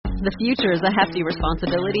The future is a hefty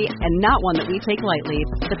responsibility and not one that we take lightly.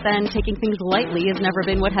 But then taking things lightly has never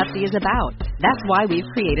been what Hefty is about. That's why we've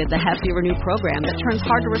created the Hefty Renew program that turns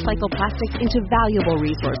hard-to-recycle plastics into valuable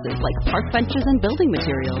resources like park benches and building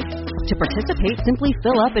materials. To participate, simply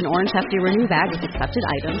fill up an orange Hefty Renew bag with accepted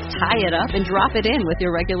items, tie it up, and drop it in with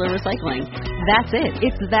your regular recycling. That's it.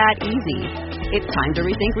 It's that easy. It's time to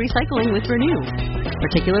rethink recycling with Renew.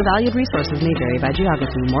 Particular valued resources may vary by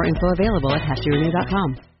geography. More info available at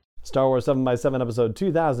heftyrenew.com. Star Wars 7x7 episode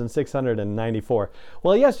 2694.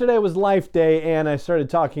 Well, yesterday was Life Day, and I started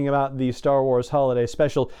talking about the Star Wars Holiday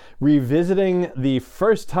Special, revisiting the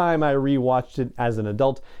first time I rewatched it as an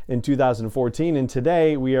adult in 2014. And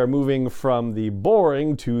today we are moving from the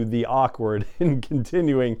boring to the awkward and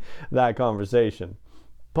continuing that conversation.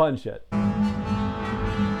 Punch it.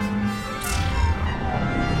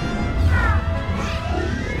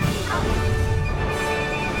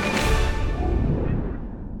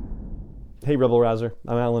 Hey Rebel Rouser,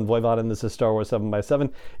 I'm Alan Voivod and this is Star Wars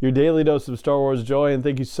 7x7, your daily dose of Star Wars joy, and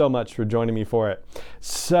thank you so much for joining me for it.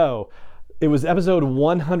 So, it was episode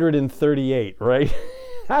 138, right?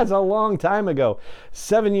 That's a long time ago.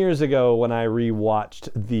 7 years ago when I rewatched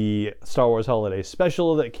the Star Wars Holiday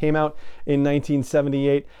Special that came out in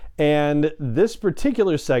 1978. And this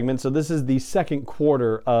particular segment, so this is the second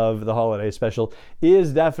quarter of the Holiday Special,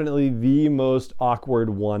 is definitely the most awkward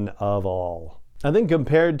one of all. I think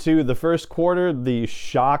compared to the first quarter, the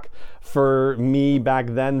shock for me back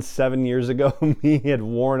then, 7 years ago, me had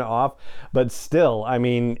worn off. But still, I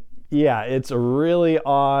mean, yeah, it's a really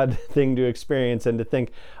odd thing to experience and to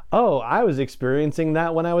think, oh, I was experiencing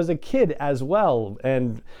that when I was a kid as well.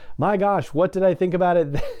 And my gosh, what did I think about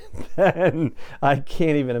it then? I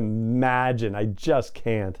can't even imagine. I just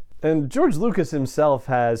can't. And George Lucas himself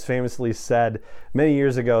has famously said many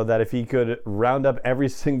years ago that if he could round up every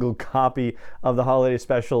single copy of the Holiday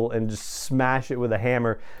Special and just smash it with a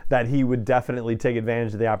hammer, that he would definitely take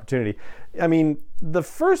advantage of the opportunity. I mean, the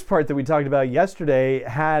first part that we talked about yesterday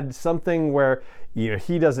had something where, you know,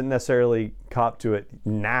 he doesn't necessarily cop to it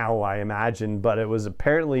now, I imagine, but it was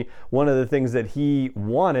apparently one of the things that he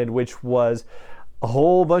wanted, which was a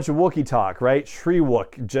whole bunch of Wookiee talk, right?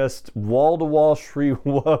 Shriwook, just wall-to-wall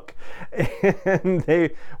Shriwook. And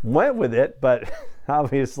they went with it, but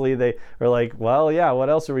obviously they were like, well, yeah, what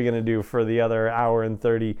else are we going to do for the other hour and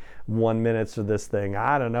 31 minutes of this thing?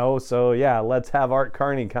 I don't know. So yeah, let's have Art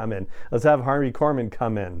Carney come in. Let's have Harvey Korman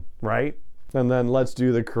come in, right? And then let's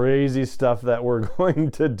do the crazy stuff that we're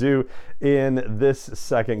going to do in this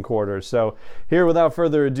second quarter. So here, without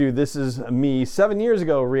further ado, this is me 7 years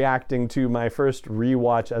ago reacting to my first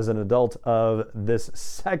rewatch as an adult of this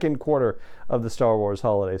second quarter of the Star Wars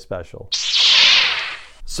Holiday Special.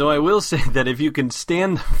 So I will say that if you can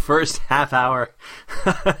stand the first half hour,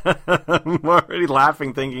 I'm already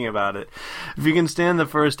laughing thinking about it. If you can stand the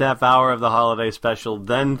first half hour of the Holiday Special,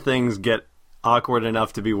 then things get awkward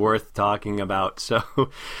enough to be worth talking about. So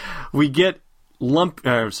we get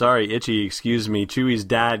Chewie's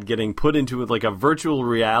dad getting put into like a virtual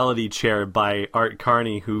reality chair by Art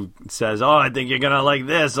Carney, who says, oh, I think you're gonna like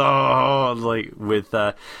this, oh, like with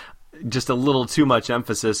just a little too much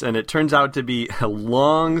emphasis. And it turns out to be a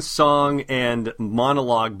long song and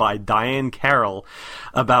monologue by Diane Carroll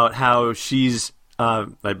about how she's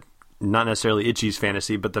not necessarily Itchy's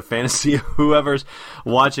fantasy, but the fantasy of whoever's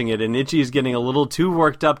watching it. And Itchy is getting a little too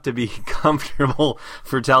worked up to be comfortable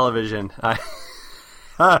for television.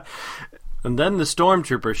 And then the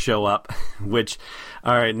stormtroopers show up, which,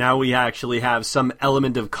 all right, now we actually have some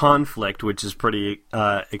element of conflict, which is pretty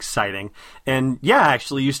exciting. And yeah,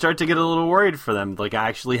 actually, you start to get a little worried for them. Like, I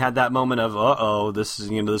actually had that moment of,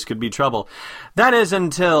 this could be trouble. That is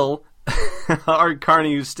until Art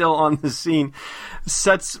Carney, who's still on the scene,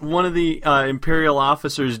 sets one of the Imperial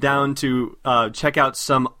officers down to check out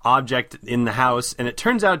some object in the house, and it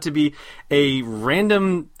turns out to be a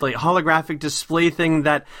random holographic display thing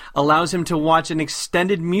that allows him to watch an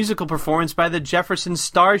extended musical performance by the Jefferson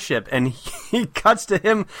Starship, and he cuts to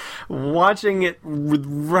him watching it with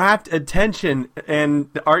rapt attention, and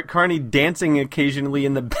Art Carney dancing occasionally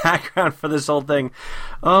in the background for this whole thing.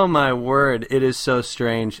 Oh my word, it is so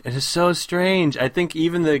strange. It is so strange. I think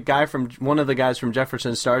even one of the guys from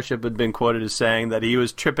Jefferson Starship had been quoted as saying that he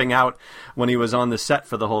was tripping out when he was on the set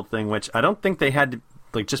for the whole thing, which I don't think they had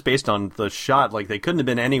to, just based on the shot, they couldn't have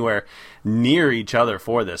been anywhere near each other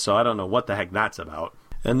for this, so I don't know what the heck that's about.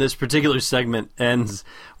 And this particular segment ends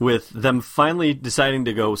with them finally deciding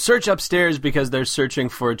to go search upstairs because they're searching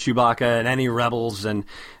for Chewbacca and any rebels. And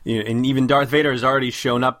even Darth Vader has already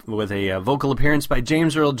shown up with a vocal appearance by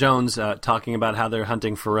James Earl Jones talking about how they're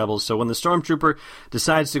hunting for rebels. So when the stormtrooper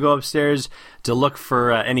decides to go upstairs to look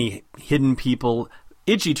for any hidden people,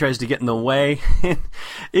 Itchy tries to get in the way.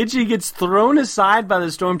 Itchy gets thrown aside by the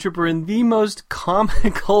stormtrooper in the most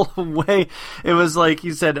comical way. It was like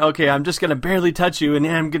he said, "Okay, I'm just gonna barely touch you,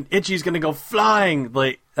 and Itchy's gonna go flying."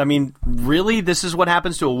 Like, I mean, really? This is what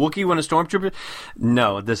happens to a Wookiee when a stormtrooper?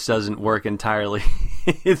 No, this doesn't work entirely.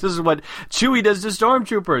 This is what Chewie does to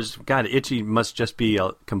stormtroopers. God, Itchy must just be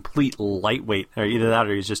a complete lightweight, or either that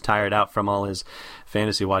or he's just tired out from all his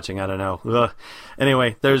fantasy watching. I don't know. Ugh.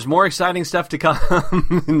 Anyway, there's more exciting stuff to come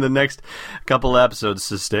in the next couple episodes,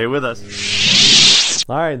 so stay with us.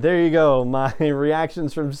 All right, there you go. My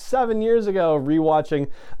reactions from 7 years ago, rewatching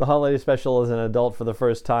the holiday special as an adult for the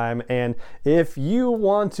first time. And if you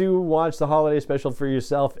want to watch the holiday special for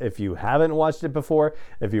yourself, if you haven't watched it before,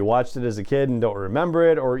 if you watched it as a kid and don't remember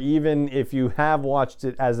it, or even if you have watched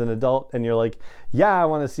it as an adult and you're like, yeah, I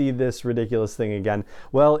want to see this ridiculous thing again,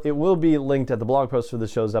 well, it will be linked at the blog post for the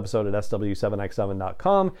show's episode at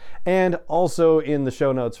sw7x7.com and also in the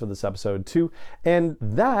show notes for this episode too. And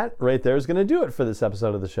that right there is going to do it for this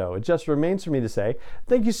episode of the show. It just remains for me to say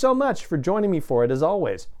thank you so much for joining me for it as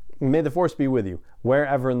always. May the Force be with you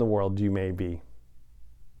wherever in the world you may be.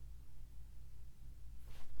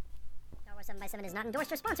 7x7 is not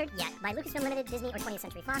endorsed or sponsored yet by Lucasfilm Limited, Disney, or 20th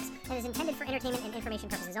Century Fox, and is intended for entertainment and information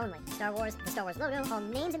purposes only. Star Wars, the Star Wars logo, all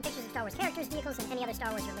names and pictures of Star Wars characters, vehicles, and any other Star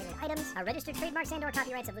Wars related items are registered trademarks and/or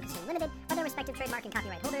copyrights of Lucasfilm Limited, or their respective trademark and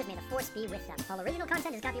copyright holders. May the Force be with them. All original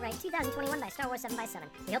content is copyright 2021 by Star Wars 7x7.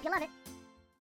 We hope you love it.